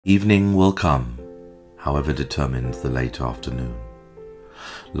Evening will come, however determined the late afternoon.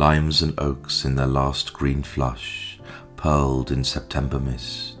 Limes and oaks in their last green flush, pearled in September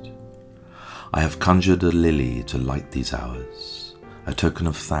mist. I have conjured a lily to light these hours, a token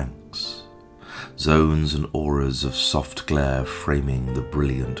of thanks, zones and auras of soft glare framing the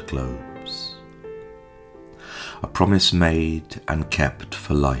brilliant globes. A promise made and kept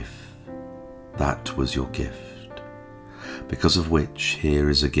for life, that was your gift, because of which here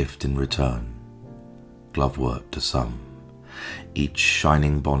is a gift in return, glove work to some, each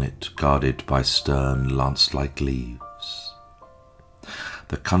shining bonnet guarded by stern lance-like leaves.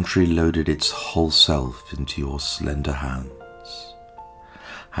 The country loaded its whole self into your slender hands,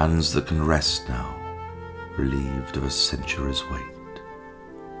 hands that can rest now, relieved of a century's weight.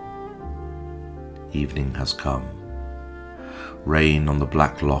 Evening has come, rain on the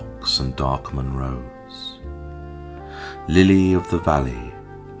black locks and dark Monroes. Lily of the valley,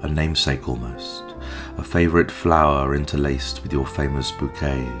 a namesake almost, a favourite flower interlaced with your famous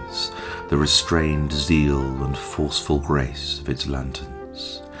bouquets, the restrained zeal and forceful grace of its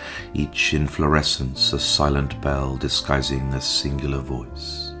lanterns, each inflorescence a silent bell disguising a singular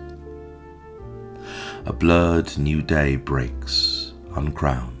voice. A blurred new day breaks,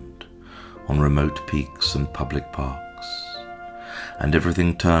 uncrowned, on remote peaks and public parks, and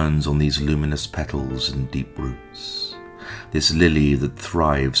everything turns on these luminous petals and deep roots, this lily that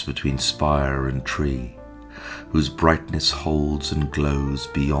thrives between spire and tree, whose brightness holds and glows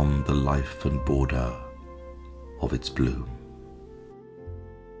beyond the life and border of its bloom.